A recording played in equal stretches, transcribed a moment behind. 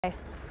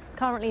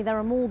Currently, there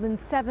are more than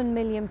 7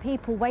 million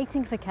people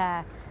waiting for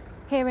care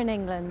here in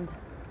England.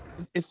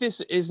 If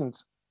this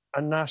isn't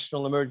a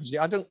national emergency,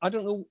 I don't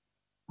know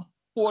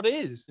what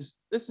is.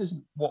 This is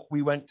what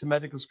we went to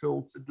medical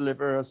school to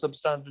deliver, a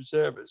substandard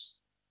service,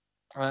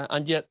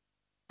 and yet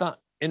that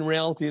in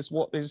reality is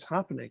what is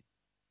happening,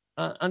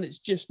 and it's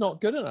just not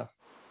good enough.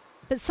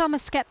 But some are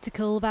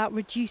sceptical about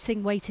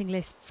reducing waiting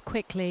lists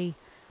quickly.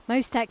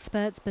 Most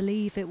experts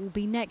believe it will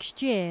be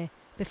next year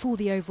before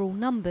the overall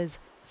numbers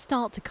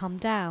start to come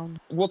down.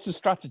 What's the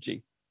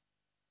strategy?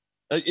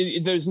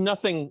 There's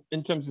nothing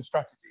in terms of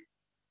strategy,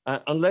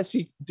 unless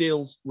he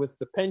deals with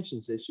the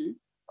pensions issue,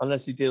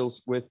 unless he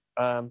deals with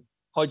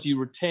how do you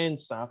retain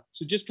staff.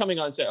 So just coming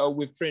out and say, oh,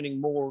 we're training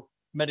more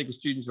medical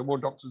students or more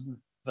doctors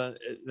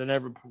than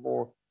ever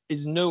before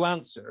is no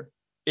answer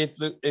if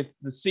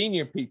the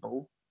senior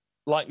people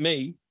like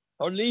me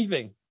are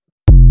leaving.